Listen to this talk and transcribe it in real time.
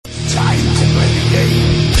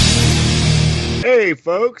Hey,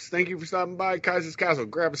 folks. Thank you for stopping by Kaiser's Castle.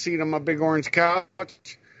 Grab a seat on my big orange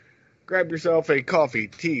couch. Grab yourself a coffee,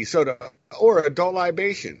 tea, soda, or adult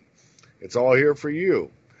libation. It's all here for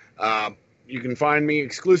you. You can find me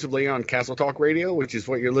exclusively on Castle Talk Radio, which is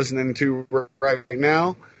what you're listening to right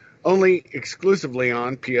now, only exclusively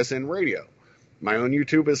on PSN Radio. My own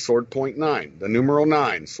YouTube is Swordpoint9, the numeral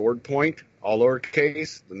 9, Swordpoint, all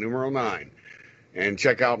lowercase, the numeral 9. And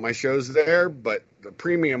check out my shows there, but the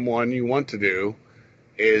premium one you want to do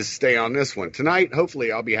is stay on this one. Tonight,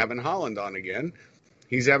 hopefully, I'll be having Holland on again.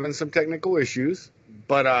 He's having some technical issues,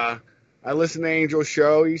 but I listen to Angel's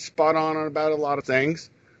show. He's spot on about a lot of things,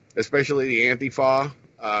 especially the Antifa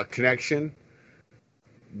connection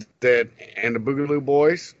and the Boogaloo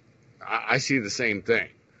Boys. I see the same thing.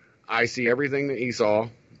 I see everything that he saw.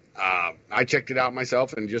 I checked it out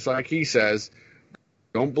myself, and just like he says,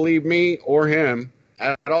 don't believe me or him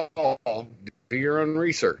at all. Do your own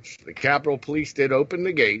research. The Capitol Police did open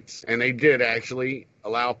the gates, and they did actually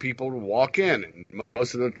allow people to walk in. And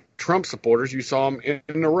most of the Trump supporters, you saw them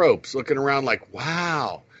in the ropes, looking around like,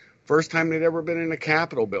 wow, first time they'd ever been in a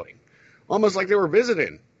Capitol building. Almost like they were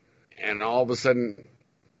visiting. And all of a sudden,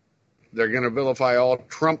 they're going to vilify all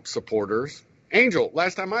Trump supporters. Angel,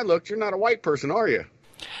 last time I looked, you're not a white person, are you?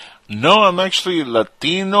 No, I'm actually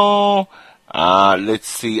Latino. Let's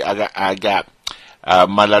see, I got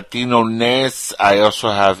my Latino-ness. I also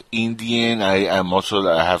have Indian. I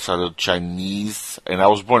have sort of Chinese, and I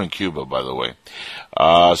was born in Cuba, by the way.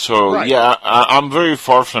 Right. Yeah, I'm very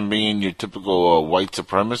far from being your typical white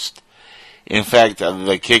supremacist. In fact, the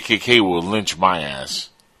KKK will lynch my ass.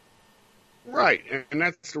 Right, and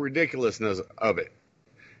that's the ridiculousness of it.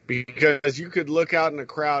 Because you could look out in a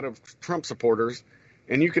crowd of Trump supporters,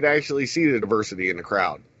 and you could actually see the diversity in the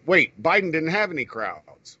crowd. Wait, Biden didn't have any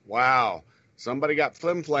crowds. Wow. Somebody got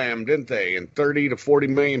flim-flam, didn't they? And 30 to 40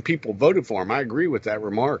 million people voted for him. I agree with that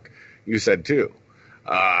remark you said, too.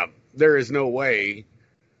 There is no way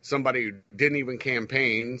somebody who didn't even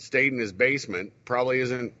campaign, stayed in his basement, probably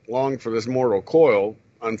isn't long for this mortal coil,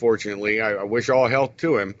 unfortunately. I wish all health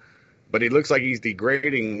to him. But he looks like he's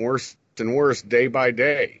degrading worse and worse day by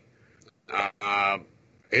day.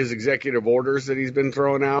 His executive orders that he's been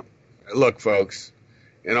throwing out. Look, folks,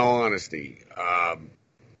 in all honesty,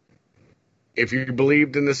 if you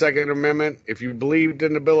believed in the Second Amendment, if you believed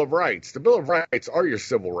in the Bill of Rights, the Bill of Rights are your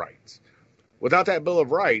civil rights. Without that Bill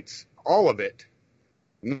of Rights, all of it,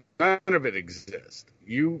 none of it exists.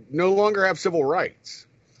 You no longer have civil rights.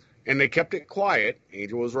 And they kept it quiet.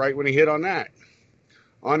 Angel was right when he hit on that.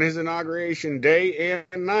 On his inauguration day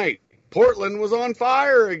and night, Portland was on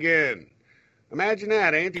fire again. Imagine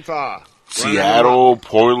that, Antifa. Seattle,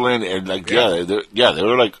 Portland, and they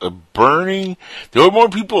were like burning. There were more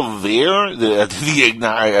people there at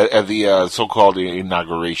the so-called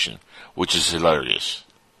inauguration, which is hilarious.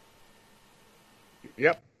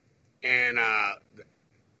 Yep, and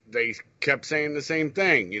they kept saying the same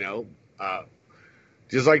thing.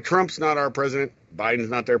 Just like Trump's not our president, Biden's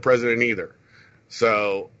not their president either.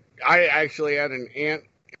 So I actually had an aunt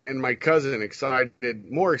and my cousin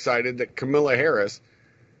more excited that Kamala Harris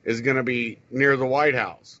is going to be near the White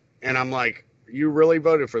House. And I'm like, you really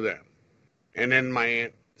voted for them? And then my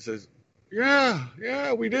aunt says,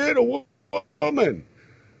 yeah, we did, a woman.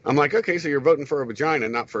 I'm like, okay, so you're voting for a vagina,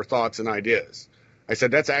 not for thoughts and ideas. I said,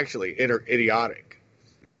 that's actually idiotic.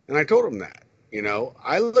 And I told him that,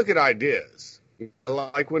 I look at ideas.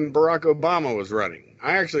 Like when Barack Obama was running.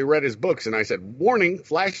 I actually read his books and I said, warning,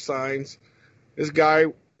 flash signs. This guy,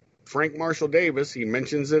 Frank Marshall Davis, he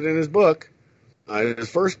mentions it in his book, his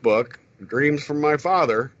first book, Dreams from My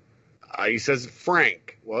Father. He says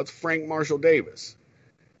Frank. Well, it's Frank Marshall Davis.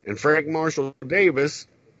 And Frank Marshall Davis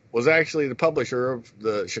was actually the publisher of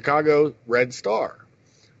the Chicago Red Star,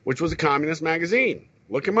 which was a communist magazine.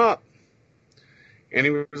 Look him up. And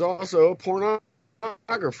he was also a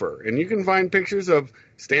pornographer. And you can find pictures of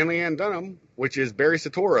Stanley Ann Dunham, which is Barry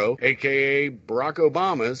Soetoro, a.k.a. Barack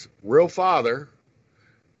Obama's real father,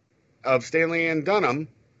 of Stanley Ann Dunham,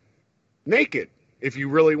 naked. If you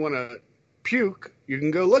really want to puke, you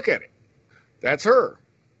can go look at it. That's her.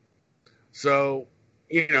 So,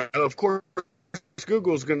 of course,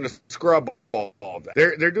 Google's going to scrub all of that.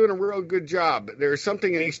 They're doing a real good job. There's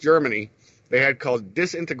something in East Germany they had called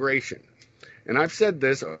disintegration. And I've said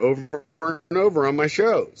this over and over on my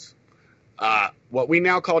shows. What we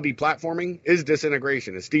now call deplatforming is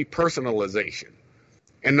disintegration. It's depersonalization.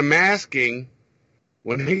 And the masking,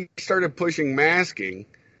 when they started pushing masking,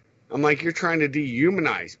 I'm like, you're trying to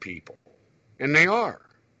dehumanize people. And they are.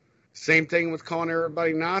 Same thing with calling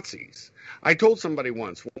everybody Nazis. I told somebody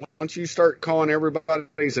once you start calling everybody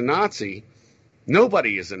a Nazi,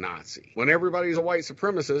 Nobody is a Nazi. When everybody's a white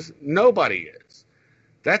supremacist, nobody is.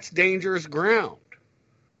 That's dangerous ground.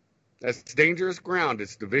 That's dangerous ground.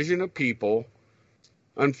 It's division of people.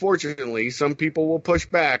 Unfortunately, some people will push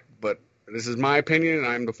back, but this is my opinion, and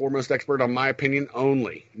I'm the foremost expert on my opinion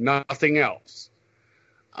only, nothing else.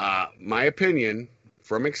 My opinion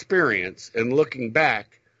from experience and looking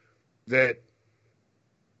back, that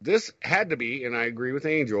this had to be, and I agree with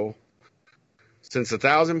Angel, since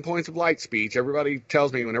 1,000 Points of Light speech, everybody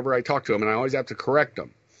tells me whenever I talk to them, and I always have to correct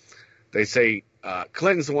them, they say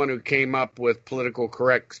Clinton's the one who came up with political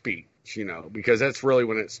correct speech, because that's really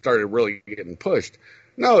when it started really getting pushed.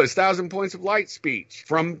 No, it's 1,000 Points of Light speech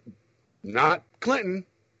from not Clinton,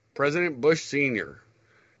 President Bush Sr.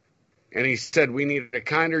 And he said we need a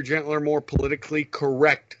kinder, gentler, more politically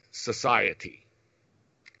correct society.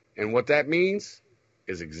 And what that means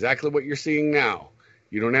is exactly what you're seeing now.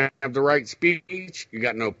 You don't have the right speech. You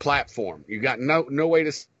got no platform. You got no way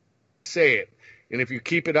to say it. And if you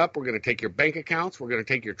keep it up, we're going to take your bank accounts. We're going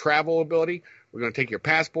to take your travel ability. We're going to take your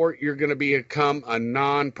passport. You're going to become a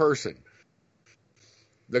non-person.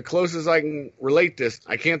 The closest I can relate this,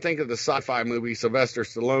 I can't think of the sci-fi movie Sylvester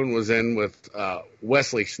Stallone was in with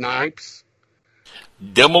Wesley Snipes.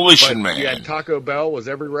 Demolition Man. You had Taco Bell was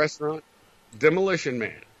every restaurant. Demolition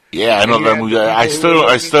Man. Yeah, I know that movie. I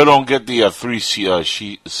still don't get the three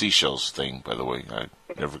seashells thing. By the way, I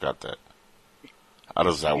never got that. How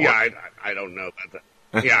does that work? Yeah, I don't know about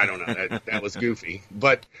that. Yeah, I don't know. That was goofy.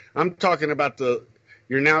 But I'm talking about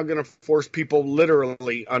you're now going to force people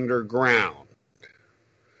literally underground.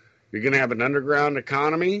 You're going to have an underground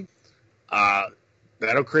economy.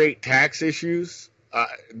 That'll create tax issues.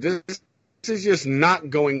 This is just not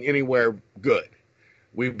going anywhere good.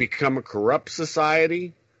 We've become a corrupt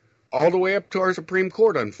society all the way up to our Supreme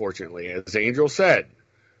Court, unfortunately. As Angel said,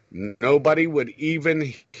 nobody would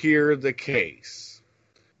even hear the case.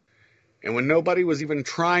 And when nobody was even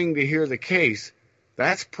trying to hear the case,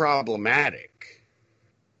 that's problematic.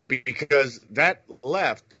 Because that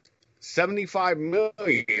left 75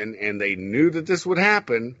 million, and they knew that this would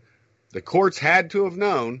happen. The courts had to have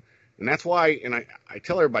known, and that's why, and I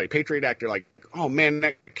tell everybody, Patriot Act, they're like, oh man,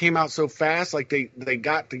 that came out so fast, like they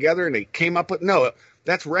got together and they came up with, no,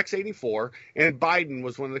 that's Rex 84, and Biden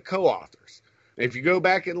was one of the co-authors. If you go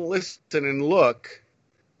back and listen and look,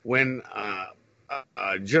 when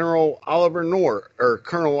General Oliver North, or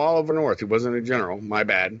Colonel Oliver North, he wasn't a general, my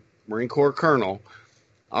bad, Marine Corps Colonel,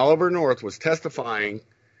 Oliver North was testifying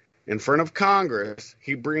in front of Congress,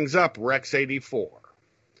 he brings up Rex 84.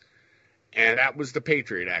 And that was the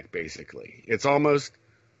Patriot Act, basically. It's almost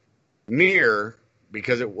near,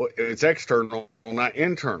 because it's external, not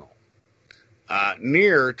internal,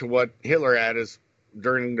 near to what Hitler had is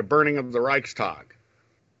during the burning of the Reichstag.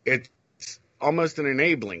 It's almost an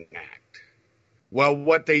enabling act. Well,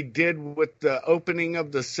 what they did with the opening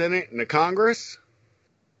of the Senate and the Congress,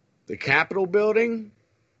 the Capitol building,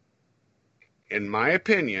 in my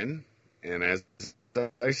opinion, and as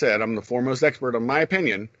I said, I'm the foremost expert on my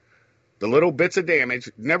opinion, the little bits of damage,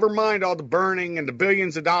 never mind all the burning and the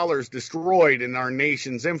billions of dollars destroyed in our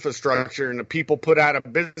nation's infrastructure and the people put out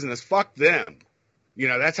of business, fuck them.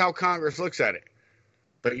 That's how Congress looks at it.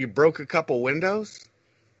 But you broke a couple windows?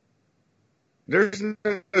 There's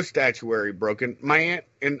no statuary broken. My aunt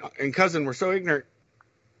and cousin were so ignorant.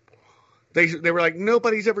 They were like,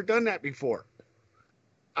 nobody's ever done that before.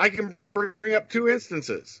 I can bring up two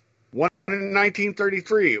instances. One in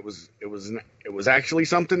 1933. It was actually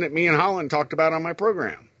something that me and Holland talked about on my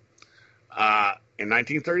program. In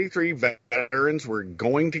 1933, veterans were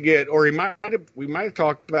going to get, or we might have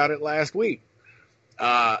talked about it last week,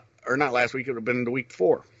 or not last week. It would have been the week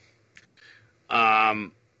before.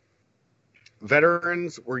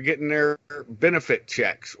 Veterans were getting their benefit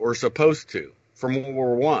checks, or supposed to, from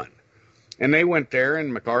World War I, and they went there,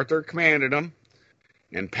 and MacArthur commanded them.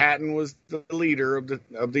 And Patton was the leader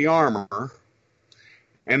of the armor,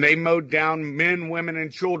 and they mowed down men, women,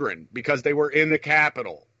 and children because they were in the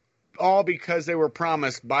Capitol, all because they were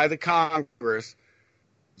promised by the Congress,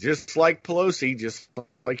 just like Pelosi, just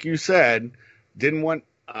like you said, didn't want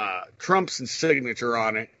Trump's signature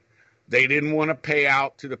on it. They didn't want to pay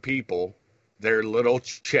out to the people their little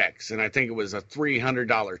checks, and I think it was a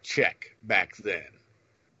 $300 check back then.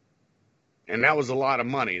 And that was a lot of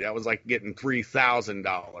money. That was like getting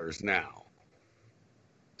 $3,000 now.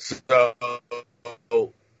 So,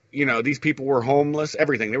 these people were homeless,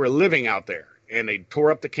 everything. They were living out there, and they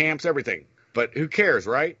tore up the camps, everything. But who cares,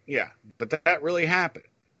 right? Yeah, but that really happened.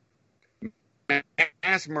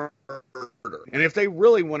 Mass murder. And if they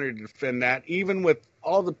really wanted to defend that, even with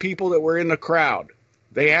all the people that were in the crowd,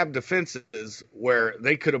 they have defenses where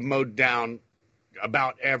they could have mowed down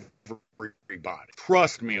about everybody.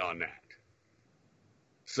 Trust me on that.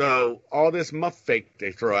 So all this muff fake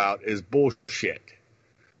they throw out is bullshit.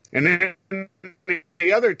 And then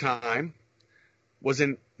the other time was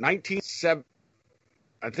in 1978.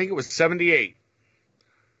 I think it was 78.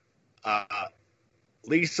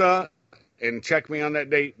 Lisa, and check me on that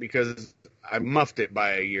date because I muffed it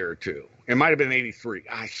by a year or two. It might have been 83.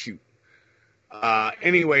 Shoot.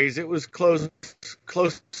 Anyways, it was close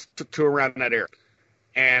to around that era.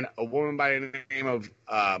 And a woman by the name of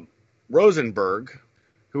Rosenberg,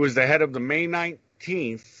 who was the head of the May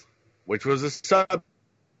 19th, which was a subdivision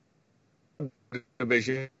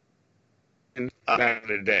back in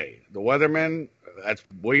the day. The Weathermen, that's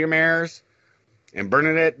William Ayers and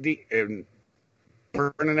Bernadette.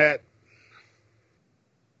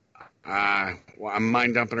 Well, I'm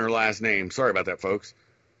mind dumping her last name. Sorry about that, folks.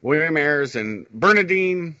 William Ayers and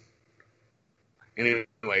Bernadine.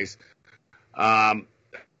 Anyways,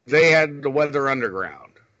 they had the Weather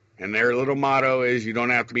Underground, and their little motto is you don't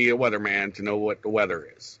have to be a weatherman to know what the weather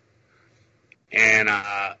is. And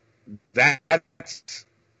that's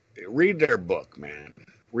read their book, man.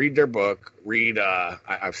 Read their book. Read.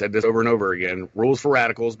 I've said this over and over again. Rules for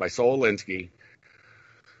Radicals by Saul Alinsky.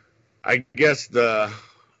 I guess the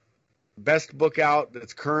best book out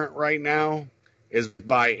that's current right now is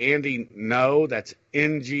by Andy Ngo. That's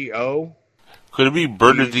Ngo. Could it be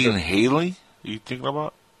Bernadine Haley? Are you thinking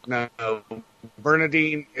about? No,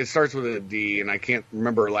 Bernadine. It starts with a D, and I can't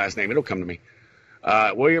remember her last name. It'll come to me.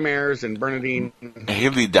 William Ayers and Bernadine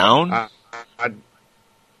Haley Down.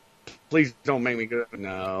 Please don't make me go.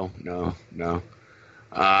 No.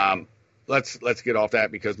 Let's get off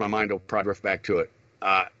that because my mind will probably drift back to it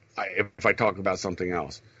if I talk about something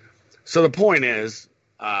else. So the point is,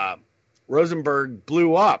 Rosenberg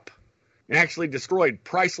blew up and actually destroyed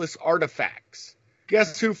priceless artifacts.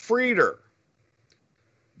 Guess who freed her?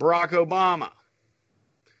 Barack Obama.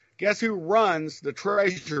 Guess who runs the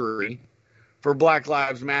treasury for Black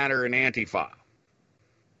Lives Matter and Antifa?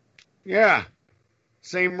 Yeah,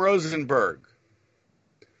 same Rosenberg.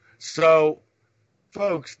 So,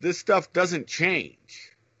 folks, this stuff doesn't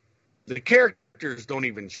change. The characters don't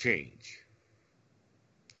even change.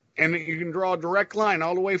 And you can draw a direct line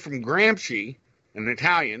all the way from Gramsci, an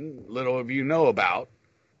Italian, little of you know about.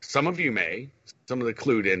 Some of you may, some of the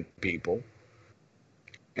clued in people.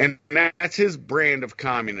 And that's his brand of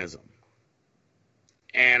communism.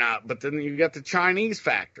 And but then you got the Chinese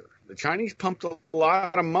factor. The Chinese pumped a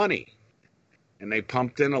lot of money. And they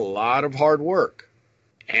pumped in a lot of hard work.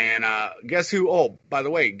 And guess who? Oh, by the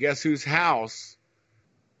way, guess whose house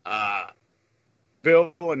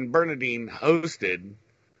Bill and Bernadine hosted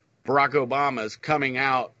Barack Obama's coming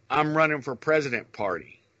out, I'm running for president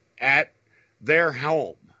party at their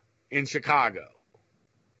home in Chicago.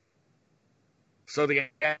 So the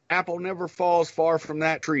apple never falls far from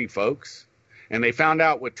that tree, folks. And they found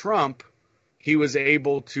out with Trump, he was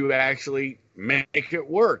able to actually make it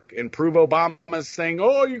work and prove Obama's thing,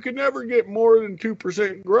 oh, you can never get more than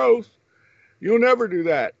 2% growth. You'll never do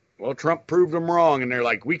that. Well, Trump proved them wrong, and they're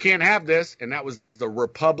like, we can't have this. And that was the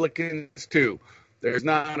Republicans, too. There's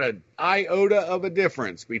not an iota of a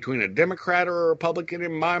difference between a Democrat or a Republican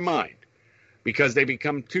in my mind because they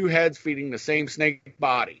become two heads feeding the same snake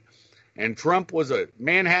body. And Trump was a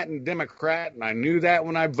Manhattan Democrat, and I knew that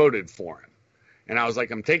when I voted for him. And I was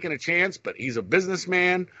like, I'm taking a chance, but he's a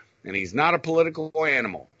businessman, and he's not a political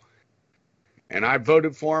animal. And I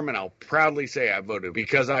voted for him, and I'll proudly say I voted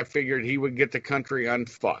because I figured he would get the country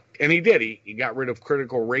unfucked. And he did. He got rid of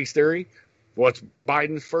critical race theory. What's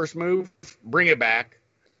Biden's first move? Bring it back.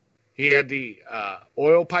 He had the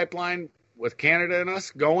oil pipeline with Canada and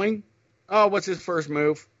us going. Oh, what's his first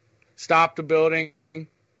move? Stop the building.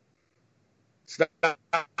 Stop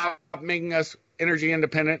making us energy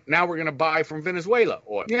independent. Now we're going to buy from Venezuela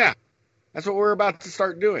oil. Yeah, that's what we're about to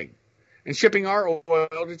start doing. And shipping our oil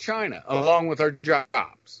to China along with our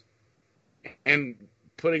jobs. And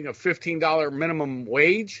putting a $15 minimum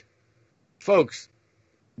wage. Folks,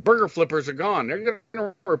 burger flippers are gone. They're going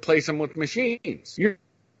to replace them with machines. You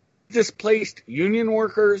displaced union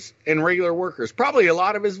workers and regular workers, probably a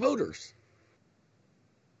lot of his voters.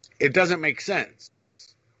 It doesn't make sense.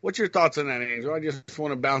 What's your thoughts on that, Angel? I just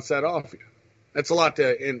want to bounce that off you. That's a lot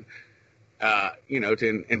to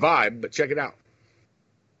vibe, but check it out.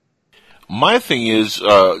 My thing is,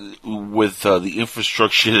 with the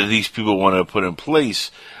infrastructure that these people want to put in place,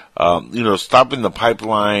 stopping the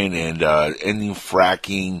pipeline and ending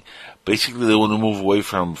fracking. Basically, they want to move away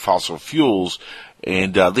from fossil fuels,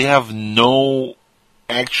 and they have no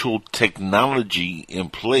actual technology in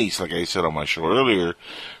place, like I said on my show earlier,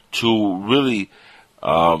 to really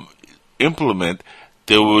implement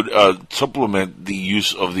that would supplement the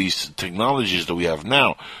use of these technologies that we have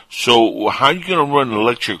now. So how are you going to run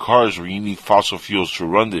electric cars where you need fossil fuels to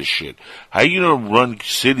run this shit? How are you going to run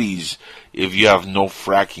cities if you have no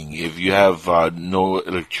fracking, if you have no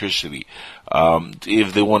electricity,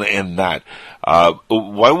 if they want to end that?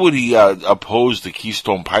 Why would he oppose the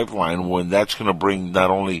Keystone Pipeline when that's going to bring not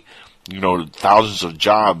only thousands of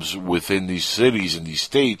jobs within these cities and these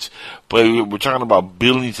states, but we're talking about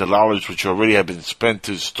billions of dollars which already have been spent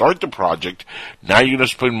to start the project. Now you're going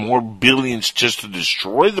to spend more billions just to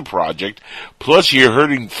destroy the project. Plus you're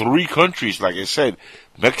hurting three countries, like I said,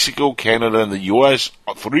 Mexico, Canada, and the U.S.,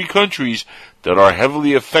 three countries that are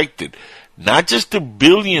heavily affected. Not just the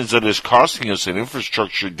billions that is costing us in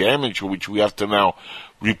infrastructure damage, which we have to now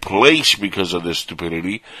replace because of this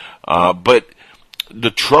stupidity, but the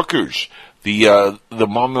truckers, the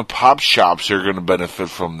mom and pop shops are going to benefit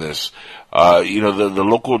from this. The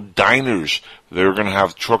local diners, they're going to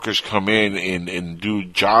have truckers come in and do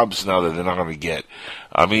jobs now that they're not going to get.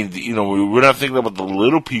 I mean, we're not thinking about the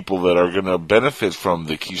little people that are going to benefit from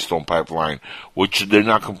the Keystone Pipeline, which they're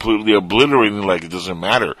not completely obliterating like it doesn't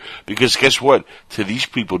matter. Because guess what? To these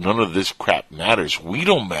people, none of this crap matters. We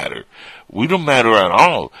don't matter. We don't matter at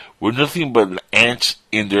all. We're nothing but ants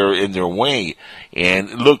in their way. And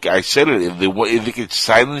look, I said it. If they could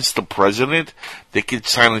silence the president, they could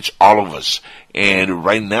silence all of us. And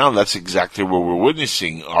right now, that's exactly what we're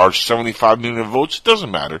witnessing. Our 75 million votes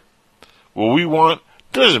doesn't matter. What we want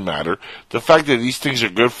doesn't matter. The fact that these things are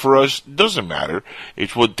good for us doesn't matter.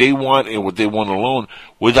 It's what they want and what they want alone,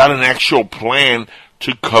 without an actual plan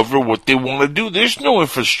to cover what they want to do. There's no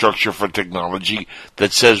infrastructure for technology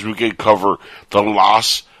that says we can cover the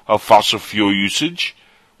loss of fossil fuel usage.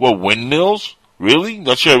 What, windmills? Really?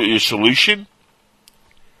 That's your solution?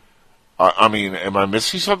 I mean, am I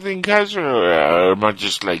missing something, guys, or am I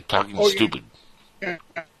just talking stupid?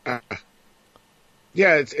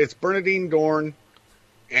 Yeah, it's Bernadine Dorn,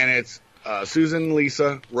 and it's Susan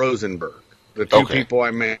Lisa Rosenberg, the two people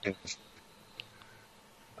I mentioned.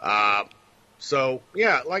 So,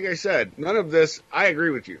 yeah, like I said, none of this, I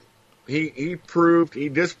agree with you. He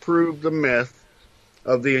disproved the myth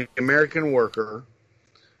of the American worker,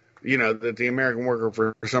 that the American worker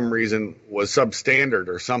for some reason was substandard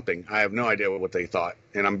or something. I have no idea what they thought,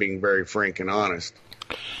 and I'm being very frank and honest.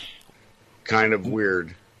 Kind of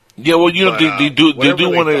weird. Yeah, well, they do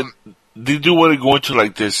want to go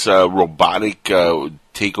into this robotic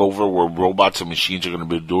takeover where robots and machines are going to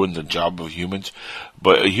be doing the job of humans.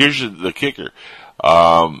 But here's the kicker,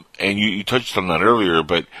 and you touched on that earlier,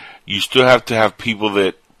 but you still have to have people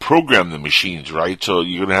that program the machines, right? So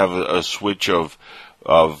you're going to have a switch of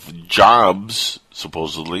jobs,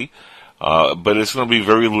 supposedly, but it's going to be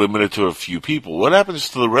very limited to a few people. What happens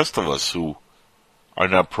to the rest of us who are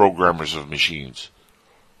not programmers of machines?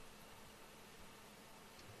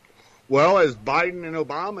 Well, as Biden and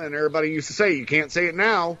Obama and everybody used to say, you can't say it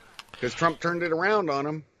now because Trump turned it around on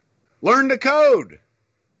them. Learn to code.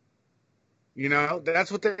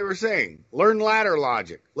 That's what they were saying. Learn ladder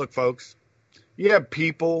logic. Look, folks, you have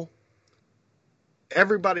people.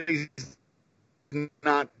 Everybody's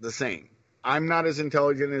not the same. I'm not as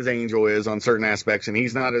intelligent as Angel is on certain aspects, and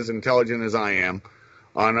he's not as intelligent as I am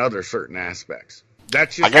on other certain aspects.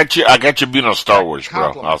 That's just I got you being on Star Wars,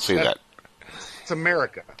 bro. I'll say that. It's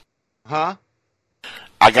America. Huh?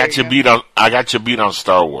 I got you beat on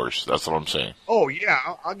Star Wars. That's what I'm saying. Oh yeah,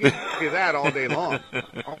 I'll give you that all day long.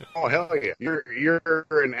 Oh hell yeah, you're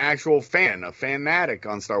an actual fan, a fanatic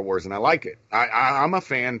on Star Wars, and I like it. I'm a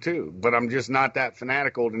fan too, but I'm just not that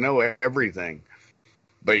fanatical to know everything.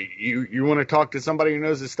 But you want to talk to somebody who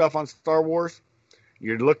knows his stuff on Star Wars?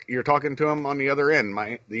 You're talking to him on the other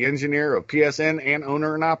end, the engineer of PSN and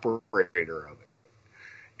owner and operator of it,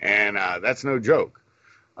 and that's no joke.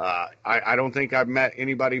 I don't think I've met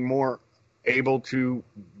anybody more able to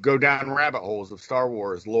go down rabbit holes of Star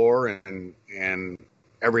Wars lore and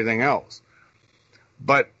everything else.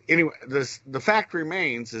 But anyway, the fact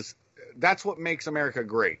remains is that's what makes America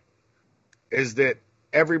great, is that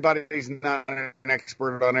everybody's not an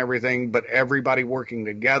expert on everything, but everybody working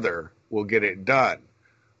together will get it done.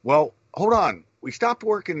 Well, hold on. We stopped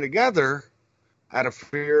working together out of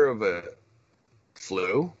fear of a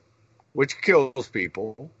flu, which kills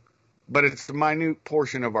people, but it's the minute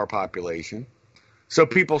portion of our population. So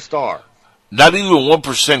people starve. Not even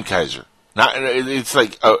 1%, Kaiser. It's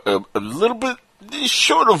like a little bit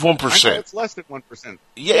short of 1%. It's less than 1%.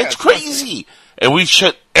 Yeah, it's crazy. And we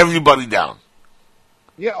shut everybody down.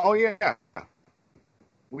 Yeah, oh yeah.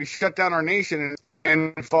 We shut down our nation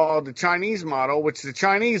and followed the Chinese model, which the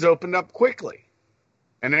Chinese opened up quickly.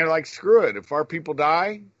 And they're like, screw it. If our people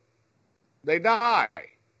die, they die.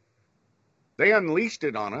 They unleashed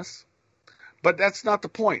it on us. But that's not the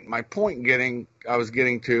point. My point I was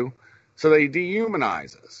getting to, so they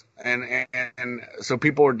dehumanize us. And so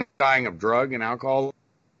people are dying of drug and alcohol.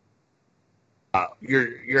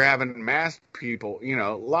 You're having mass people,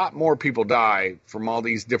 a lot more people die from all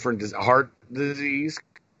these different heart disease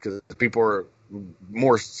because people are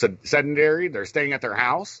more sedentary. They're staying at their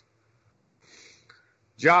house.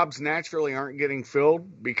 Jobs naturally aren't getting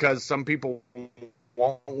filled because some people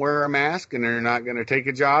won't wear a mask and they're not going to take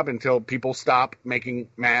a job until people stop making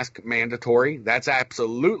mask mandatory. That's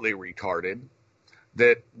absolutely retarded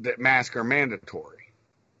that masks are mandatory.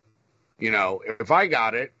 If I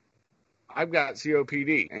got it, I've got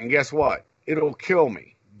COPD, and guess what? It'll kill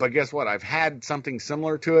me. But guess what? I've had something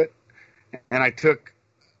similar to it, and I took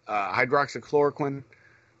hydroxychloroquine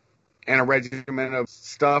and a regimen of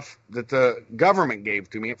stuff that the government gave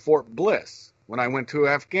to me at Fort Bliss when I went to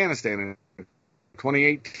Afghanistan in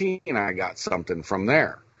 2018. I got something from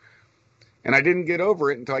there, and I didn't get over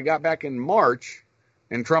it until I got back in March,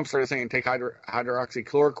 and Trump started saying take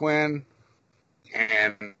hydroxychloroquine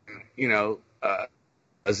and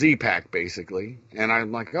a Z-Pack basically, and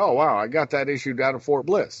I'm like, oh wow, I got that issued out of Fort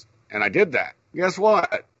Bliss, and I did that. Guess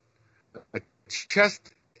what? A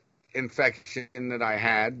chest infection that I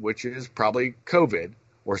had, which is probably COVID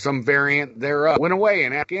or some variant thereof, went away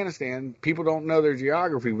in Afghanistan. People don't know their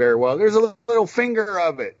geography very well. There's a little finger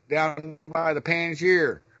of it down by the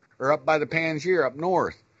Panjshir, or up by the Panjshir up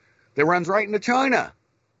north, that runs right into China.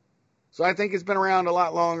 So I think it's been around a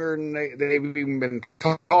lot longer than they've even been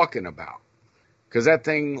talking about, because that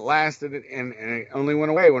thing lasted and it only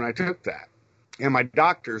went away when I took that. And my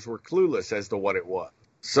doctors were clueless as to what it was.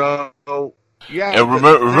 So yeah, and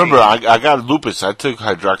remember, I got lupus. I took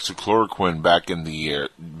hydroxychloroquine back in the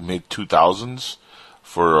mid 2000s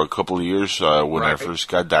for a couple of years when I first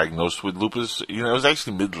got diagnosed with lupus. It was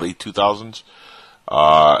actually late 2000s,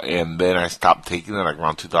 and then I stopped taking it like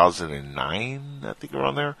around 2009, I think,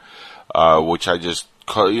 around there. Which I just,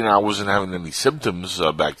 I wasn't having any symptoms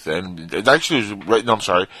back then. It actually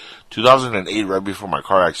was 2008, right before my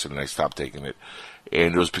car accident, I stopped taking it.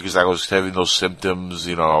 And it was because I was having those symptoms,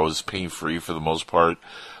 I was pain-free for the most part.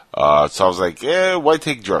 So I was like, why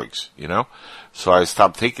take drugs, So I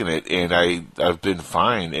stopped taking it, and I've been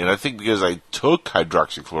fine. And I think because I took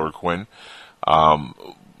hydroxychloroquine,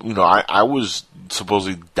 I was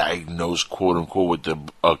supposedly diagnosed, quote-unquote, with the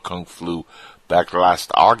Kung flu back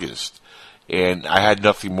last August. And I had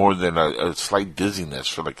nothing more than a slight dizziness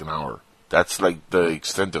for like an hour. That's like the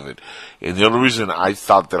extent of it. And the only reason I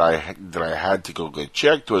thought that I had to go get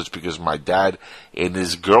checked was because my dad and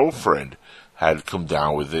his girlfriend had come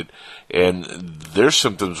down with it, and their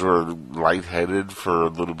symptoms were lightheaded for a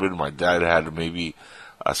little bit. My dad had maybe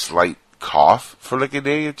a slight cough for like a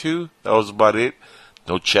day or two. That was about it.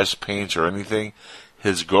 No chest pains or anything.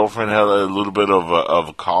 His girlfriend had a little bit of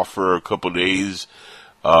a cough for a couple of days.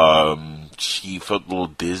 She felt a little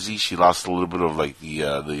dizzy. She lost a little bit of like the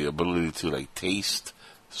ability to like taste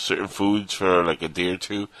certain foods for like a day or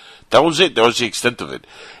two. That was it. That was the extent of it.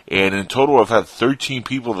 And in total, I've had 13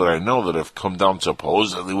 people that I know that have come down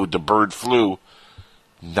supposedly with the bird flu.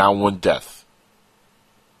 Now one death.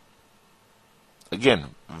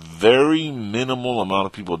 Again, very minimal amount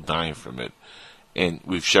of people dying from it, and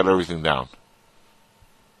we've shut everything down.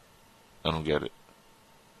 I don't get it.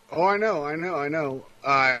 Oh, I know.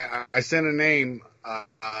 I sent a name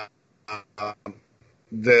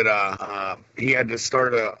that he had to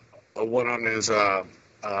start a one on his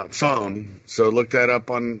phone. So look that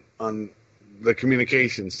up on the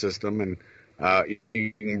communication system, and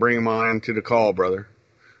you can bring him on to the call, brother.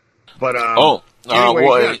 But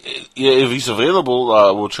anyway, if he's available,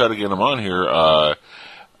 we'll try to get him on here.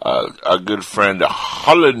 Our good friend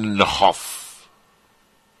Hollenhoff,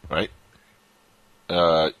 right?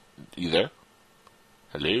 You there?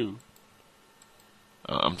 Hello.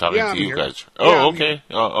 I'm talking to you guys. Oh, okay.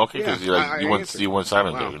 Oh, okay. Because you went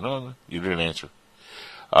silent there. No, you didn't answer.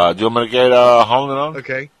 Do you want me to get Holland on?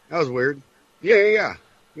 Okay, that was weird. Yeah.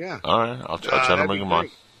 All right, I'll try to bring him on.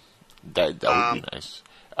 That would be nice.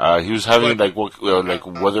 He was having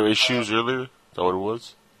weather issues earlier. Is that what it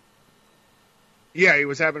was? Yeah, he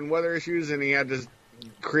was having weather issues, and he had to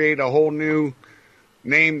create a whole new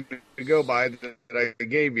name to go by that I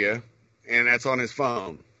gave you, and that's on his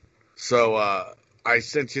phone. So I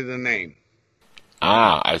sent you the name.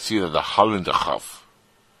 I see that the Hollenderhoff.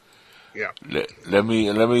 Yeah. Let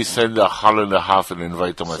me send the Hollenderhoff and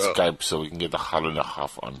invite them on Skype so we can get the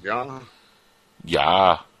Hollenderhoff on.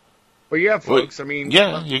 Yeah. Well, yeah, folks. Well,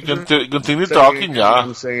 you can continue talking. Yeah.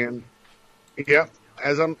 I'm saying. Yep.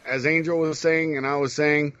 As Angel was saying, and I was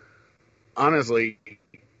saying, honestly,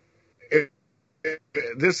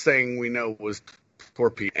 this thing we know was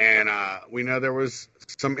torpedoed, and we know there was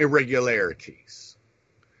some irregularities,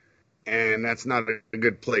 and that's not a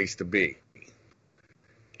good place to be.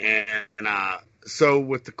 And so,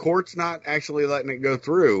 with the courts not actually letting it go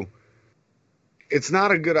through, it's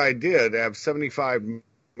not a good idea to have 75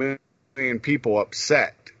 million people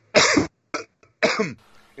upset. And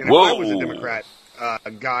if I was a Democrat, a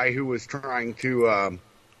guy who was trying to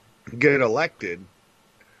get elected,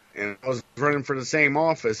 and I was running for the same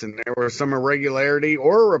office, and there was some irregularity,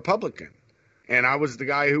 or a Republican, and I was the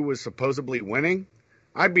guy who was supposedly winning,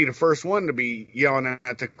 I'd be the first one to be yelling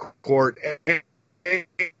at the court, hey,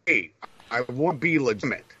 I won't be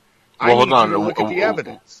legitimate. Well, hold on. Look at the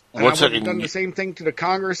evidence. And I would have done the same thing to the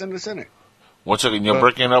Congress and the Senate. 1 second. You're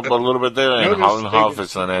breaking up a little bit there, and Hollenhoff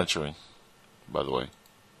is not answering, by the way.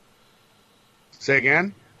 Say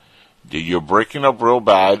again? You're breaking up real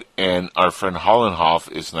bad, and our friend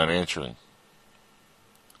Hollenhoff is not answering.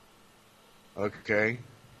 Okay.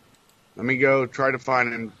 Let me try to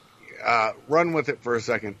find him. Run with it for a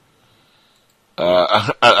second.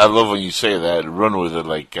 I love when you say that. Run with it.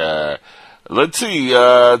 Like, let's see.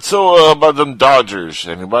 So about them Dodgers.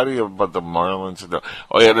 Anybody about the Marlins?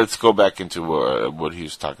 Oh yeah. Let's go back into what he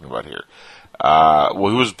was talking about here. Well,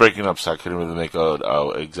 he was breaking up, so I couldn't really make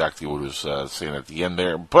out exactly what he was saying at the end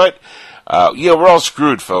there. But yeah, we're all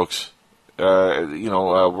screwed, folks. We're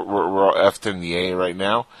all effed in the A right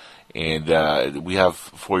now, and we have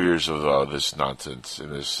 4 years of this nonsense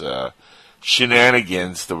and this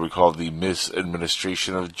shenanigans that we call the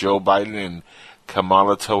misadministration of Joe Biden and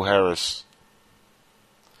Kamala Harris.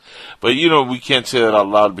 But, we can't say that out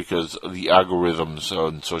loud because the algorithms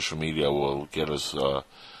on social media will get us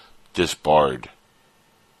disbarred.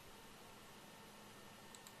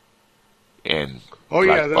 And they'll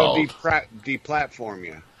deplatform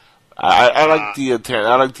you. I like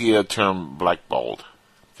the term blackballed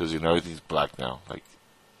because everything's black now. Like,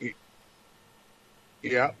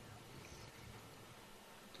 yeah.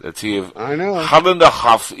 Let's see if I know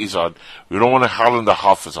Hollenhoff is on. We don't want to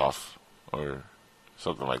Hollenhoff is off or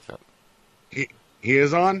something like that. He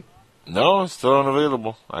is on? No, it's still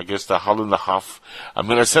unavailable. I guess the Hollenhoff. I'm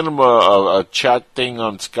gonna send him a chat thing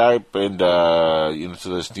on Skype and to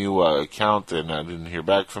this new account, and I didn't hear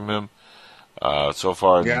back from him. So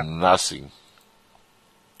far, nothing.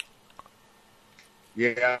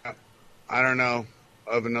 Yeah, I don't know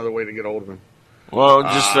of another way to get hold of him. Well,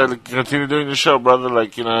 just continue doing the show, brother.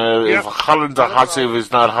 Like, if Hollenhoff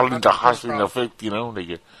is not Hollenhoff in effect,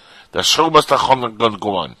 the show must have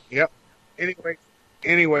go on. Yep.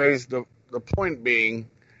 Anyways, the point being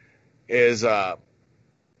is at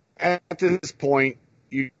this point,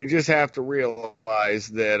 you just have to realize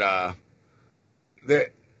that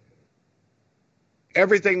that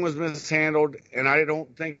everything was mishandled, and I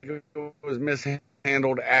don't think it was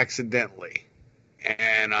mishandled accidentally.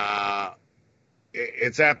 And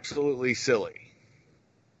it's absolutely silly.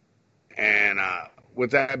 And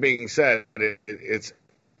with that being said, it's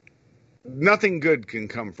nothing good can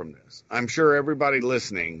come from this. I'm sure everybody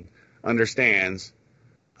listening understands.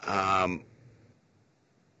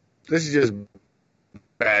 This is just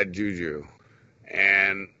bad juju.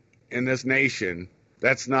 And in this nation,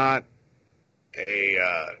 that's not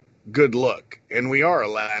a good look. And we are a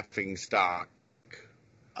laughing stock.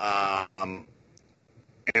 And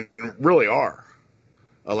really are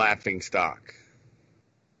a laughing stock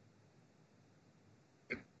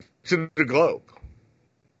to the globe.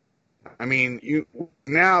 I mean, you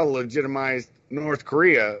now legitimize North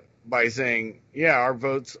Korea by saying, yeah, our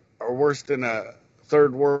votes are worse than a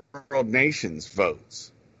third world nation's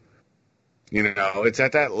votes. It's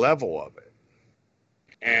at that level of it.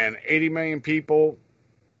 And 80 million people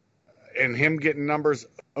and him getting numbers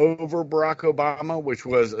over Barack Obama, which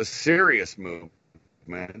was a serious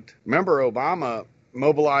movement. Remember, Obama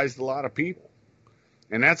mobilized a lot of people.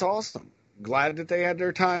 And that's awesome. Glad that they had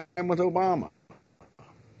their time with Obama.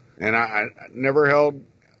 And I never held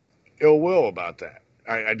ill will about that.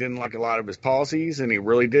 I didn't like a lot of his policies, and he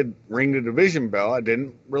really did ring the division bell. I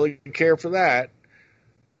didn't really care for that,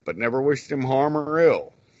 but never wished him harm or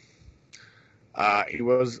ill. He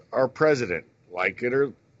was our president, like it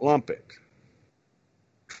or lump it.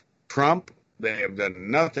 Trump, they have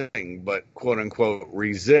done nothing but, quote unquote,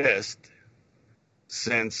 resist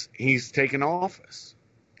since he's taken office.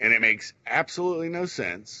 And it makes absolutely no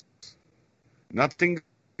sense. Nothing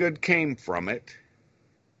good came from it.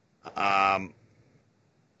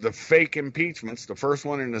 The fake impeachments, the first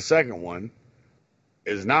one and the second one,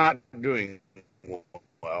 is not doing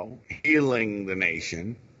well, healing the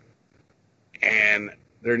nation. And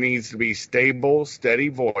there needs to be stable, steady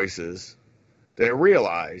voices that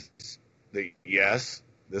realized that, yes,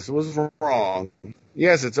 this was wrong.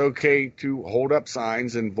 Yes, it's okay to hold up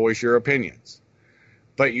signs and voice your opinions.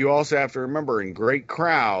 But you also have to remember, in great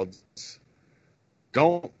crowds,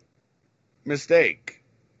 don't mistake,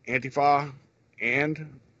 Antifa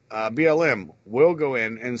and BLM will go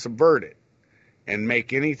in and subvert it and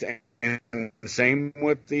make anything. And same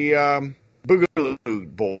with the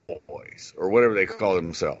Boogaloo Boys, or whatever they call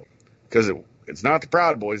themselves. Because it's not the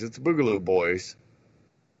Proud Boys, it's the Boogaloo Boys.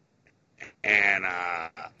 And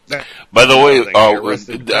by the way,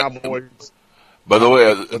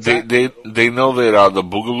 they know that the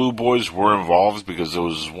Boogaloo Boys were involved because there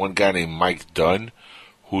was one guy named Mike Dunn,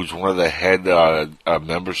 who's one of the head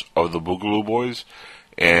members of the Boogaloo Boys,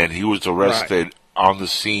 and he was arrested on the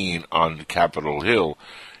scene on Capitol Hill.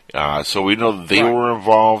 So we know they were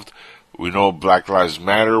involved. We know Black Lives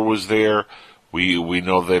Matter was there. We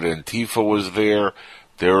know that Antifa was there.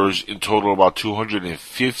 There's in total about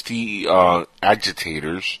 250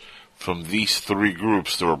 agitators from these three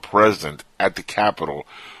groups that were present at the Capitol.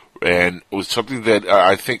 And it was something that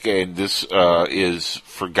I think, and this is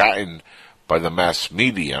forgotten by the mass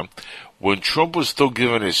media, when Trump was still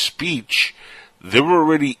giving his speech, they were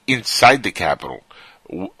already inside the Capitol.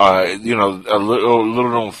 A little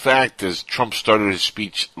known fact is Trump started his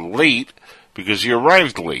speech late because he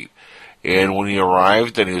arrived late. And when he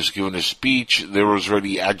arrived and he was giving his speech, there was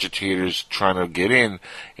already agitators trying to get in.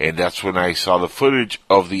 And that's when I saw the footage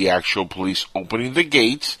of the actual police opening the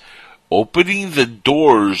gates, opening the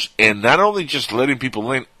doors, and not only just letting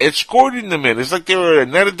people in, escorting them in. It's like they were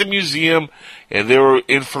not at the museum, and they were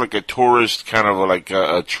in for like a tourist kind of like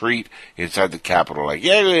a treat inside the Capitol. Like,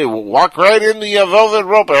 yeah, walk right in the velvet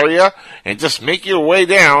rope area and just make your way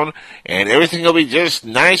down, and everything will be just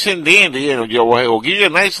nice and dandy, and we'll give you a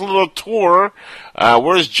nice little tour.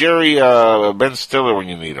 Where's Jerry Ben Stiller when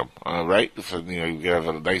you need him? Right? So, you have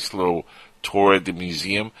a nice little tour at the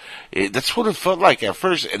museum. That's what it felt like at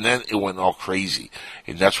first, and then it went all crazy.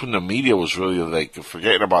 And that's when the media was really like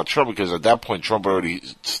forgetting about Trump, because at that point Trump already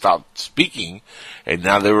stopped speaking, and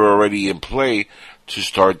now they were already in play to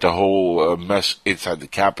start the whole mess inside the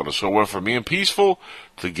Capitol. So it went from being peaceful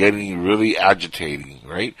to getting really agitating,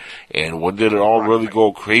 right? And when did it all really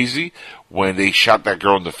go crazy? When they shot that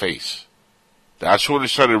girl in the face. That's when it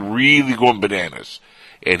started really going bananas.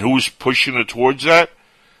 And who was pushing it towards that?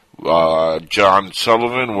 John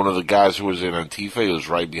Sullivan, one of the guys who was in Antifa, he was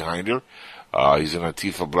right behind her. He's an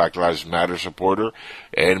Antifa Black Lives Matter supporter.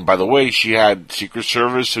 And by the way, she had Secret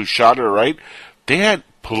Service who shot her, right? They had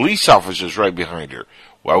police officers right behind her.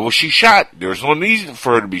 Why was she shot? There was no need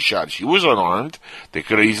for her to be shot. She was unarmed. They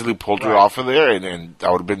could have easily pulled her off of there, and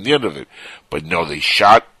that would have been the end of it. But no, they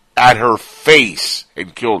shot at her face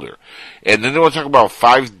and killed her. And then they want to talk about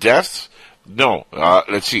 5 deaths? No,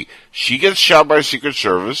 let's see. She gets shot by Secret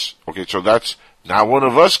Service. Okay, so that's not one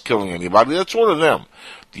of us killing anybody. That's one of them.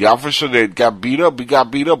 The officer that got beat up, he got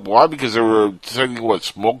beat up. Why? Because they were sending,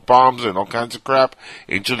 smoke bombs and all kinds of crap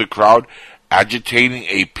into the crowd, agitating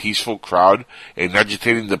a peaceful crowd and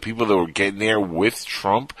agitating the people that were getting there with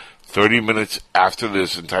Trump 30 minutes after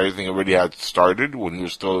this entire thing already had started, when he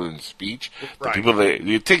was still in speech. The people that,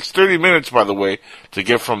 it takes 30 minutes, by the way, to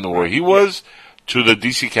get from where he was to the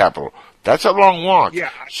D.C. Capitol. That's a long walk.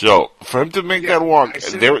 Yeah. So for him to make that walk,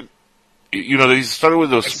 they started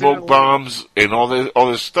with those smoke bombs and all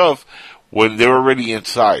this stuff when they're already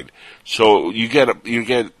inside. So you get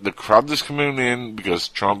the crowd that's coming in because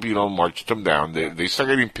Trump, marched them down. They start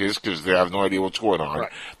getting pissed because they have no idea what's going on.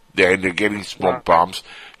 Right. They're getting smoke bombs.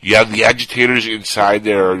 You have the agitators inside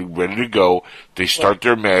there ready to go. They start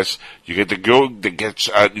their mess. You get the girl that gets,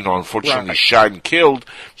 unfortunately shot and killed.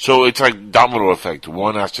 So it's like domino effect,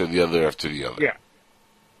 one after the other after the other. Yeah.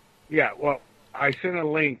 Yeah, well, I sent a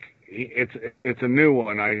link. It's a new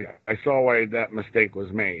one. I saw why that mistake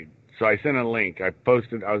was made. So I sent a link. I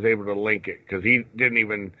was able to link it because he didn't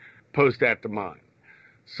even post that to mine.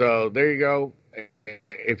 So there you go,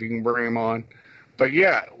 if you can bring him on. But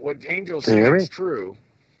yeah, what Angel said is true.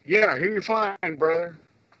 Yeah, I hear you fine, brother.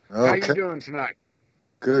 Okay. How you doing tonight?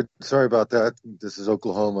 Good. Sorry about that. This is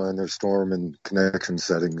Oklahoma and there's storm and connection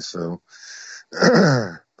settings, so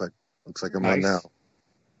but looks like I'm on now.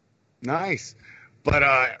 Nice. But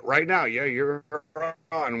right now, yeah, you're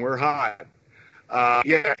on. We're hot.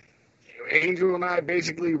 Yeah, Angel and I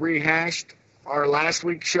basically rehashed our last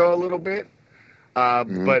week's show a little bit,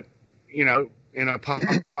 but in a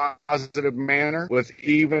positive manner with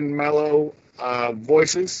even mellow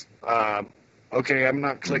voices. Okay, I'm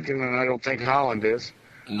not clicking, and I don't think Holland is.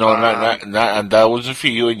 No, not, and that wasn't for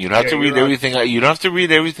you. And you don't have to read everything. You don't have to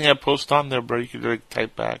read everything I post on there, bro. You can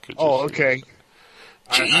type back. Okay.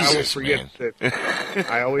 I always Jesus, forget man. that.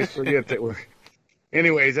 I always forget that we're.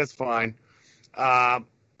 Anyways, that's fine. But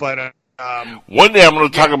One day I'm going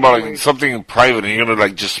to talk yeah. about like, Anyways, something in private, and you're going to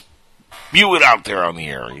like just spew it out there on the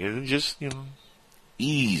air. Just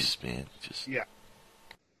ease, man. Just yeah,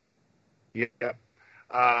 yeah.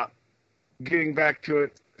 Uh, Getting back to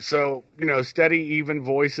it. So steady, even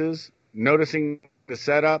voices, noticing the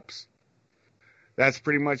setups. That's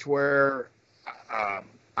pretty much where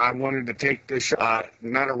I wanted to take this shot.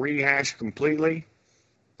 Not a rehash completely,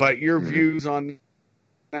 but your views on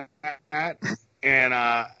that and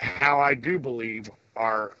how I do believe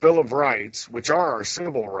our Bill of Rights, which are our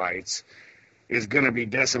civil rights, is going to be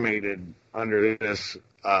decimated under this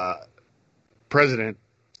president,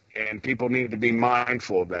 and people need to be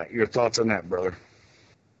mindful of that. Your thoughts on that, brother?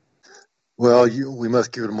 Well, we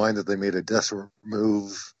must keep in mind that they made a desperate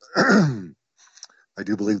move. I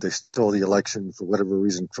do believe they stole the election for whatever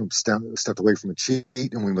reason. Trump stepped away from a cheat,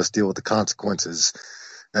 and we must deal with the consequences.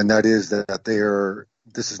 And that is that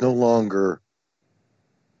this is no longer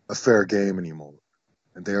a fair game anymore.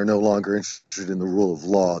 And they are no longer interested in the rule of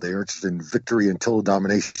law. They are interested in victory and total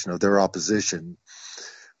domination of their opposition,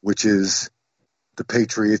 which is the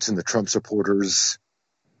patriots and the Trump supporters,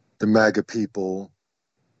 the MAGA people.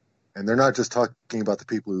 And they're not just talking about the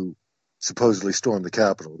people who supposedly stormed the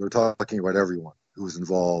Capitol. They're talking about everyone who was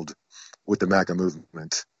involved with the MAGA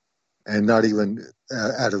movement, and not even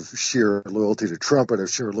out of sheer loyalty to Trump, but out of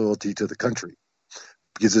sheer loyalty to the country.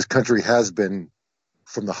 Because this country has been,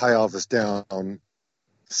 from the high office down,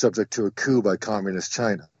 subject to a coup by communist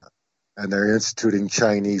China. And they're instituting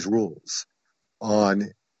Chinese rules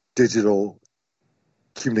on digital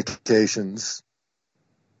communications.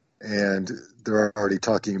 And they're already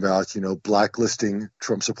talking about, blacklisting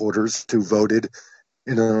Trump supporters who voted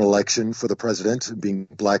in an election for the president, being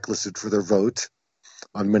blacklisted for their vote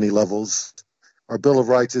on many levels. Our Bill of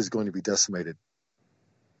Rights is going to be decimated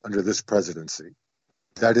under this presidency.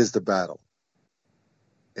 That is the battle.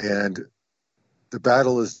 And the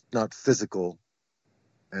battle is not physical,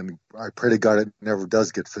 and I pray to God it never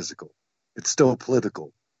does get physical. It's still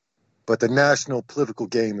political. But the national political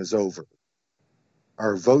game is over.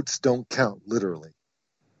 Our votes don't count, literally.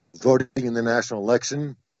 Voting in the national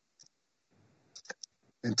election,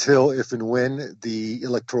 until if and when the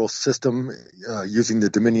electoral system, using the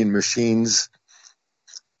Dominion machines,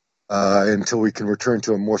 until we can return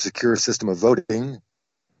to a more secure system of voting,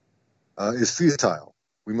 is futile.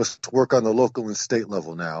 We must work on the local and state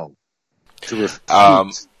level now to refute.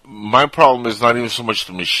 my problem is not even so much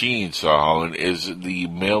the machines, Holland, is the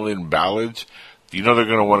mail-in ballots. They're going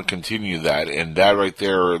to want to continue that, and that right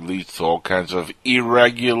there leads to all kinds of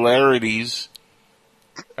irregularities,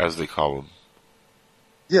 as they call them.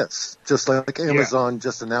 Yes, just like Amazon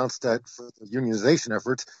just announced that for the unionization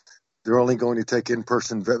effort, they're only going to take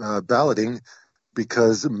in-person balloting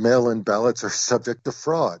because mail-in ballots are subject to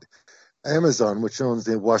fraud. Amazon, which owns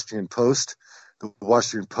the Washington Post,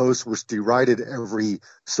 which derided every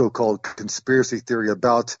so-called conspiracy theory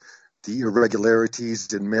about the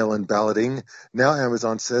irregularities in mail-in balloting. Now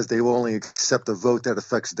Amazon says they will only accept a vote that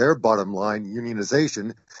affects their bottom line,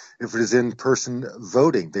 unionization, if it is in-person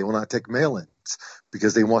voting. They will not take mail-ins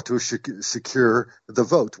because they want to secure the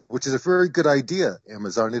vote, which is a very good idea,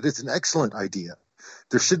 Amazon. It is an excellent idea.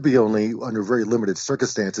 There should be only, under very limited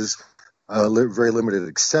circumstances, very limited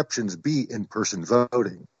exceptions, be in-person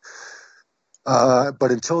voting. But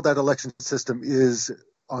until that election system is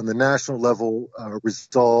on the national level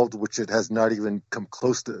resolved, which it has not even come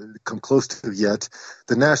close to yet,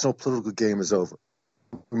 the national political game is over.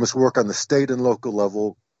 We must work on the state and local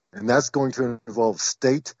level, and that's going to involve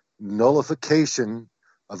state nullification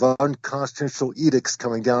of unconstitutional edicts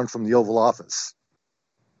coming down from the Oval Office.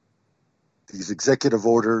 These executive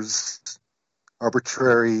orders,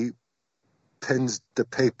 arbitrary pens to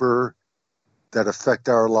paper that affect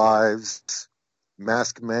our lives,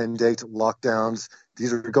 mask mandate, lockdowns,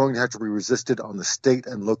 these are going to have to be resisted on the state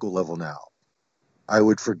and local level now. I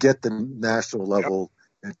would forget the national level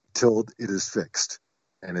until it is fixed.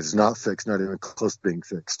 And it's not fixed, not even close to being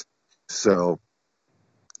fixed. So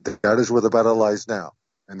that is where the battle lies now.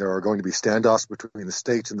 And there are going to be standoffs between the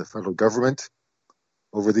states and the federal government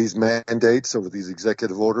over these mandates, over these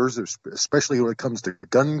executive orders, especially when it comes to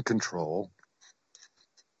gun control.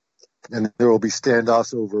 And there will be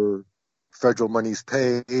standoffs over federal monies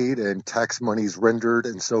paid and tax monies rendered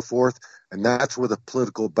and so forth. And that's where the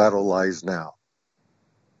political battle lies now.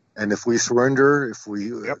 And if we surrender,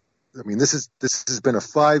 this has been a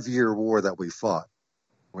 5-year war that we fought.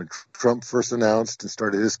 When Trump first announced and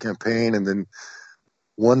started his campaign and then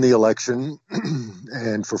won the election,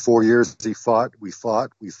 and for 4 years we fought.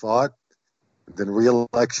 Then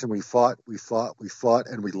re-election, we fought,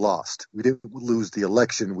 and we lost. We didn't lose the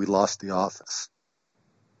election, we lost the office.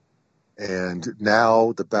 And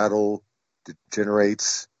now the battle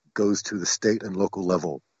degenerates, goes to the state and local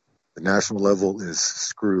level. The national level is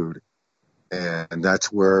screwed. And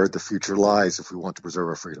that's where the future lies if we want to preserve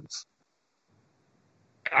our freedoms.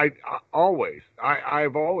 I've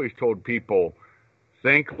always told people,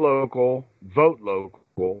 think local, vote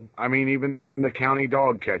local. I mean, even the county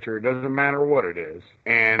dog catcher, it doesn't matter what it is.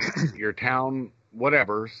 And your town,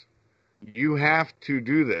 whatever's, you have to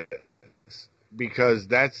do this because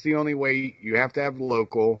that's the only way. You have to have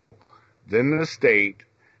local, then the state,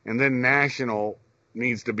 and then national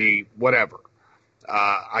needs to be whatever.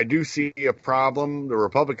 I do see a problem. The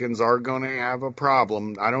Republicans are going to have a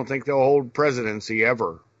problem. I don't think they'll hold presidency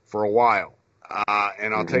ever for a while.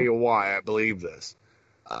 And I'll tell you why I believe this.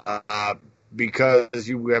 Because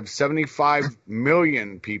you have 75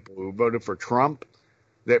 million people who voted for Trump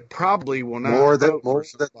that probably will not vote for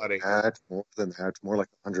somebody. More than that, more like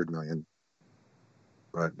 100 million.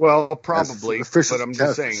 But well, probably, but I'm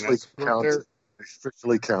just saying that's what they're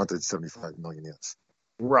officially counted 75 million, yes.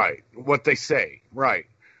 Right, what they say, right.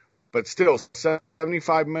 But still,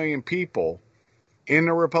 75 million people in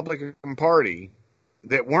the Republican Party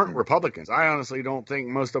that weren't Republicans. I honestly don't think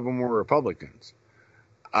most of them were Republicans.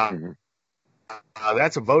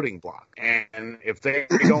 That's a voting block. And if they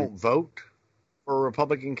don't vote for a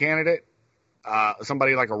Republican candidate,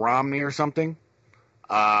 somebody like a Romney or something,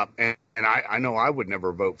 and I know I would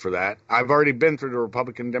never vote for that. I've already been through the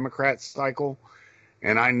Republican-Democrat cycle,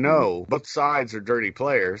 and I know both sides are dirty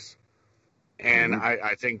players. And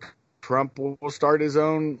I think Trump will start his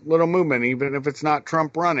own little movement, even if it's not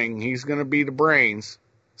Trump running. He's going to be the brains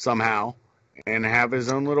somehow and have his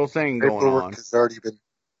own little thing going on.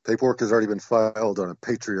 Paperwork has already been filed on a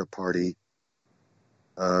Patriot Party,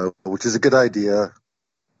 which is a good idea,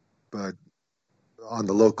 but on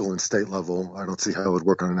the local and state level, I don't see how it would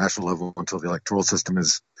work on a national level until the electoral system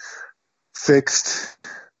is fixed.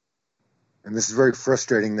 And this is very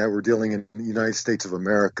frustrating that we're dealing in the United States of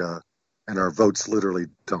America and our votes literally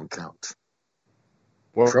don't count.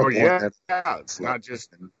 Well, it's not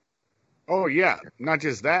just. Oh yeah, not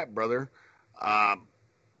just that, brother.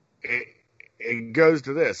 It goes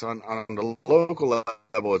to this on the local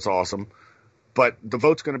level. It's awesome, but the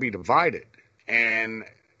vote's going to be divided, and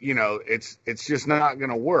it's just not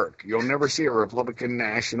going to work. You'll never see a Republican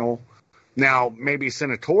national. Now maybe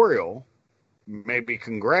senatorial, maybe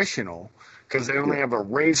congressional, because they only have a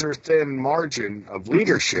razor thin margin of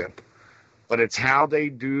leadership. But it's how they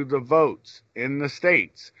do the votes in the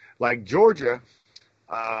states. Like Georgia,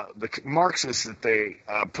 the Marxists that they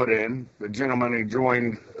put in, the gentleman who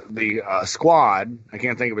joined the squad, I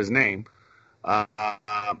can't think of his name, but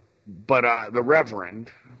the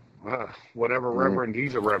Reverend, whatever Reverend,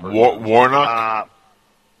 he's a Reverend. Warnock?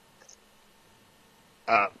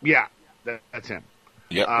 Yeah, that's him.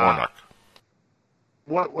 Yeah, Warnock.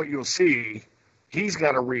 What you'll see, he's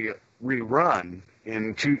got to rerun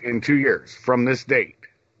in 2 years from this date.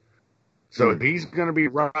 So he's going to be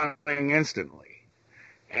running instantly.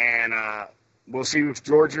 And we'll see if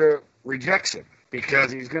Georgia rejects him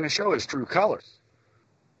because he's going to show his true colors.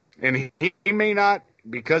 And he may not,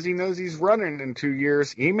 because he knows he's running in 2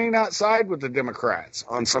 years, he may not side with the Democrats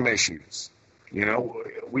on some issues.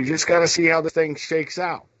 We just got to see how the thing shakes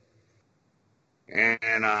out.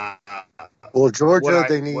 And well, Georgia,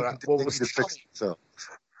 they need to fix themselves.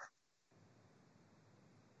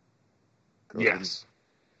 Yes.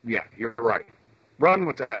 Yeah, you're right. Run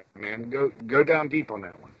with that, man. Go down deep on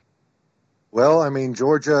that one. Well, I mean,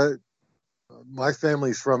 Georgia, my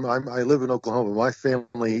family's I live in Oklahoma. My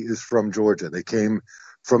family is from Georgia. They came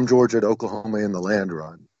from Georgia to Oklahoma in the land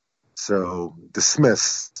run. So the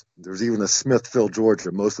Smiths, there's even a Smithville,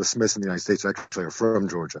 Georgia. Most of the Smiths in the United States actually are from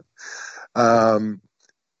Georgia. And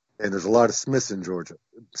there's a lot of Smiths in Georgia.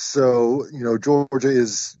 So, Georgia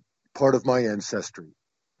is part of my ancestry.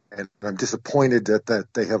 And I'm disappointed that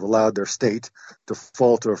they have allowed their state to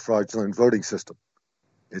fall to a fraudulent voting system.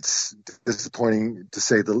 It's disappointing to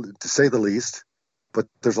say the least. But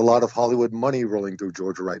there's a lot of Hollywood money rolling through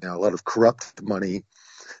Georgia right now, a lot of corrupt money.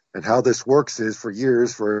 And how this works is, for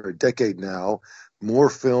years, for a decade now, more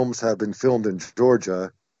films have been filmed in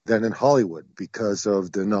Georgia than in Hollywood because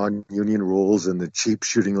of the non-union rules and the cheap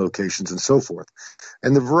shooting locations and so forth,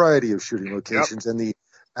 and the variety of shooting locations and the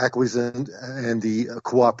acquisition and the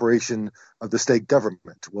cooperation of the state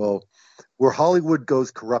government. Well, where Hollywood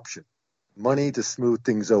goes, corruption, money to smooth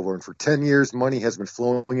things over. And for 10 years, money has been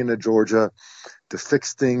flowing into Georgia to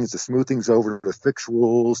fix things, to smooth things over, to fix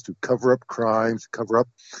rules, to cover up crimes, to cover up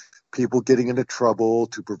people getting into trouble,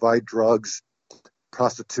 to provide drugs.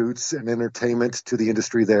 prostitutes and entertainment to the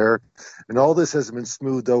industry there. And all this has been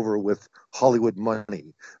smoothed over with Hollywood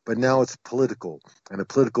money. But now it's political, and a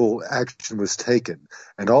political action was taken.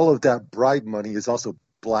 And all of that bribe money is also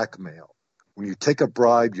blackmail. When you take a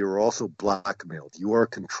bribe, you're also blackmailed. You are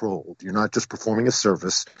controlled. You're not just performing a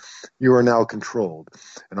service. You are now controlled.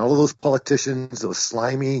 And all of those politicians, those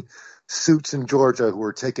slimy suits in Georgia who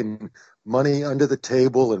are taking money under the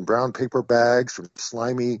table in brown paper bags from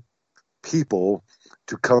slimy people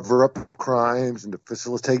to cover up crimes and to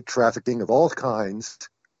facilitate trafficking of all kinds,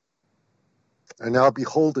 are now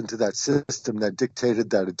beholden to that system that dictated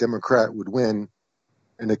that a Democrat would win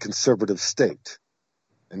in a conservative state.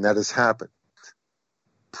 And that has happened.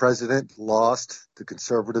 President lost, the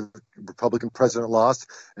conservative Republican president lost,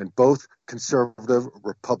 and both conservative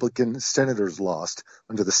Republican senators lost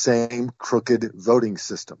under the same crooked voting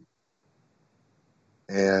system.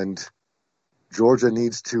 And Georgia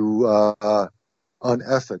needs to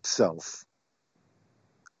un-F itself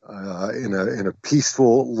in a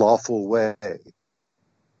peaceful, lawful way.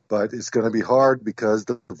 But it's going to be hard because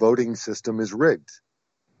the voting system is rigged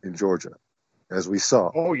in Georgia, as we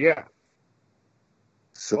saw. Oh, yeah.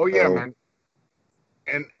 So, man.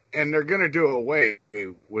 And they're going to do away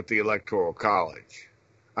with the Electoral College.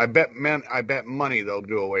 I bet money they'll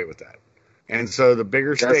do away with that. And so the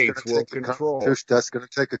bigger states will control. That's going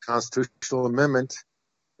to take a constitutional amendment,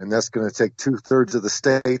 and that's going to take 2/3 of the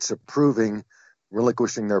states approving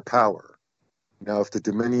relinquishing their power. Now, if the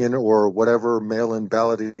Dominion or whatever mail-in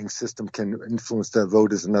balloting system can influence that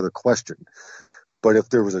vote is another question. But if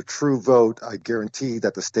there was a true vote, I guarantee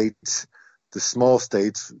that the states, the small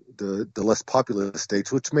states, the less populous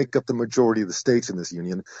states, which make up the majority of the states in this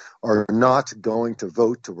union, are not going to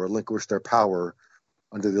vote to relinquish their power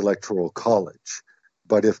under the Electoral College.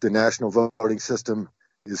 But if the national voting system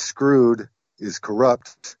is screwed, is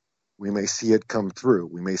corrupt, we may see it come through.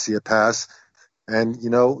 We may see it pass. And,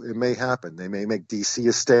 it may happen. They may make D.C.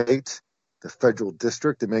 a state, the federal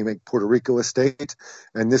district. They may make Puerto Rico a state.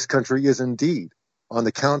 And this country is indeed on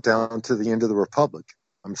the countdown to the end of the republic.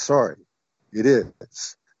 I'm sorry. It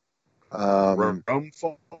is. Rome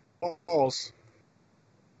falls.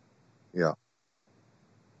 Yeah.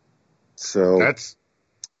 So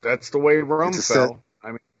that's the way Rome fell.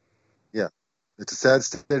 It's a sad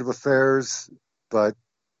state of affairs, but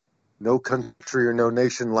no country or no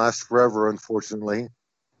nation lasts forever, unfortunately.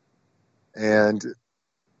 And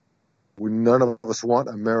none of us want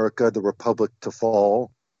America, the republic, to fall,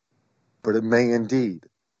 but it may indeed,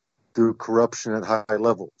 through corruption at high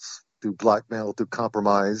levels, through blackmail, through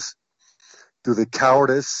compromise, through the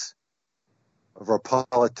cowardice of our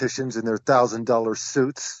politicians in their $1,000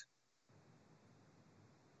 suits.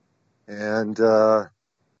 And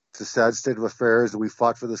it's a sad state of affairs. We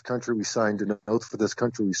fought for this country. We signed an oath for this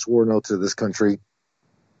country. We swore an oath to this country.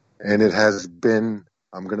 And it has been,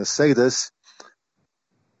 I'm going to say this,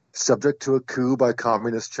 subject to a coup by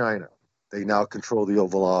communist China. They now control the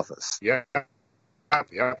Oval Office. Yeah.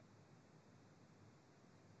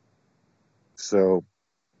 So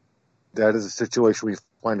that is a situation we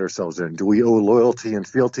find ourselves in. Do we owe loyalty and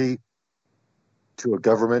fealty to a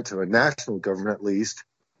government, to a national government at least,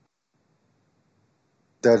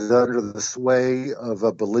 that is under the sway of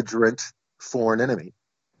a belligerent foreign enemy?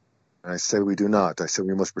 And I say we do not. I say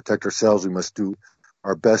we must protect ourselves. We must do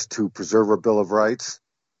our best to preserve our Bill of Rights.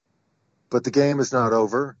 But the game is not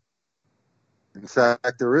over. In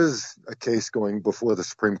fact, there is a case going before the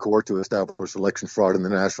Supreme Court to establish election fraud in the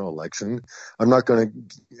national election. I'm not going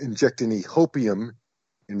to inject any hopium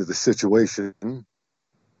into the situation,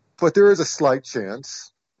 but there is a slight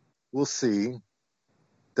chance, we'll see,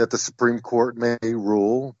 that the Supreme Court may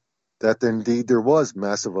rule that indeed there was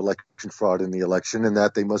massive election fraud in the election and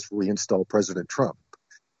that they must reinstall President Trump.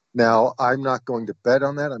 Now, I'm not going to bet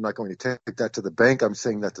on that. I'm not going to take that to the bank. I'm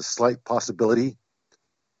saying that's a slight possibility.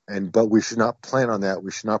 But we should not plan on that.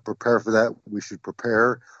 We should not prepare for that. We should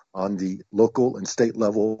prepare on the local and state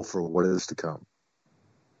level for what is to come.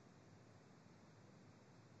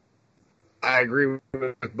 I agree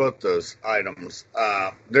with both those items.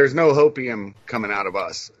 There's no hopium coming out of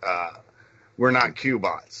us. We're not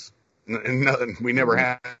Q-bots. We never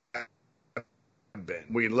have been.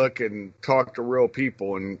 We look and talk to real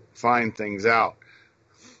people and find things out.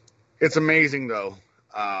 It's amazing, though.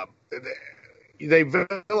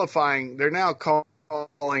 They're now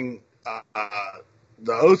calling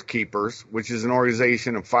the Oath Keepers, which is an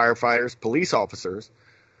organization of firefighters, police officers,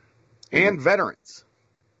 and veterans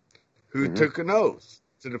who took an oath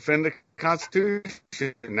to defend the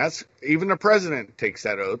Constitution. That's even the president takes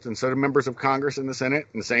that oath, and so do members of Congress and the Senate,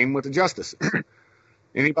 and the same with the justices.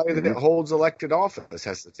 Anybody that holds elected office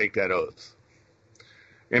has to take that oath.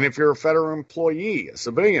 And if you're a federal employee, a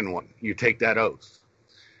civilian one, you take that oath.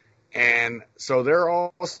 And so they're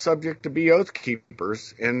all subject to be oath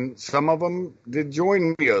keepers, and some of them did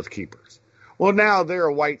join the oath keepers. Well, now they're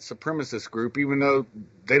a white supremacist group, even though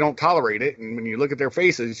they don't tolerate it. And when you look at their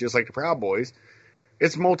faces, just like the Proud Boys,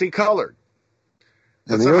 it's multicolored.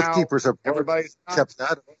 And the Oath Keepers have kept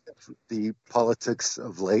that the politics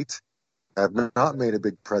of late, have not made a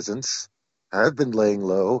big presence, have been laying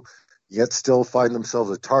low, yet still find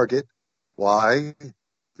themselves a target. Why?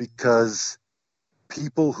 Because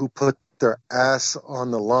people who put their ass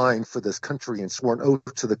on the line for this country and swore an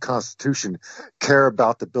oath to the Constitution care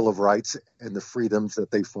about the Bill of Rights and the freedoms that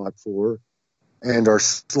they fought for, and our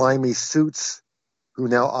slimy suits who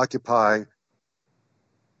now occupy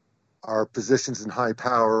our positions in high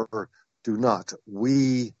power do not.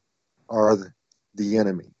 We are the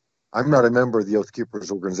enemy. I'm not a member of the Oath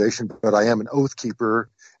Keepers organization, but I am an oath keeper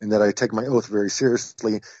in that I take my oath very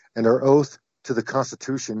seriously, and our oath to the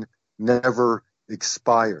Constitution never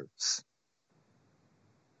expires.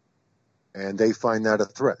 And they find that a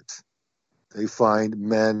threat. They find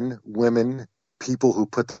men, women, people who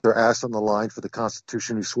put their ass on the line for the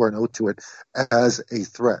Constitution, who swear an oath to it, as a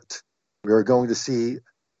threat. We are going to see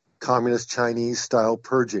communist Chinese-style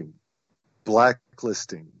purging,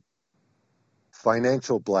 blacklisting,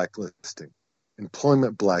 financial blacklisting,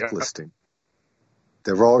 employment blacklisting.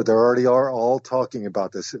 They already are all talking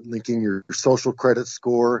about this, linking your social credit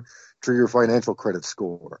score to your financial credit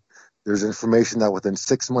score. There's information that within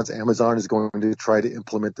 6 months, Amazon is going to try to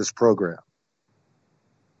implement this program.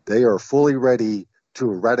 They are fully ready to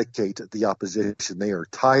eradicate the opposition. They are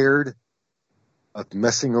tired of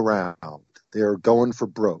messing around. They are going for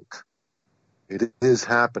broke. It is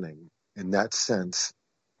happening in that sense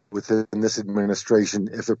within this administration,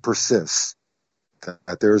 if it persists,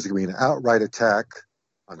 that there is going to be an outright attack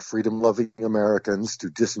on freedom-loving Americans to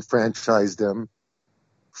disenfranchise them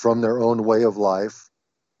from their own way of life,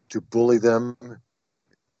 to bully them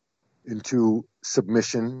into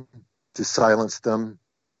submission, to silence them,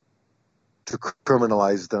 to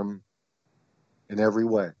criminalize them in every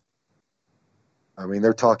way. I mean,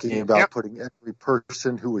 they're talking about putting every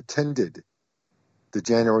person who attended the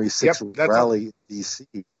January 6th rally in D.C.,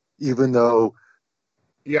 even though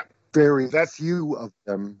very few of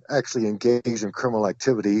them actually engage in criminal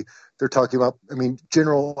activity. They're talking about,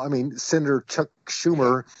 Senator Chuck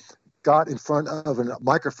Schumer got in front of a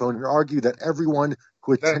microphone and argued that everyone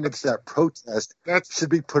who attended that protest should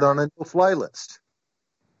be put on a no-fly list.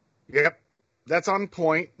 Yep, that's on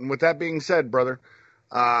point. And with that being said, brother,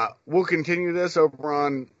 we'll continue this over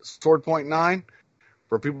on Sword Point 9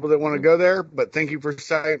 for people that want to go there. But thank you for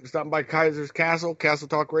stopping by Kaiser's Castle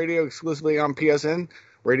Talk Radio, exclusively on PSN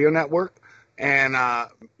Radio Network. And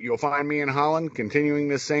you'll find me in Holland continuing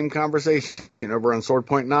this same conversation over on Sword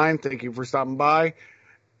Point 9. Thank you for stopping by.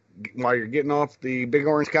 While you're getting off the big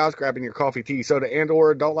orange couch, grabbing your coffee, tea, soda, and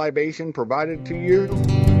or adult libation provided to you.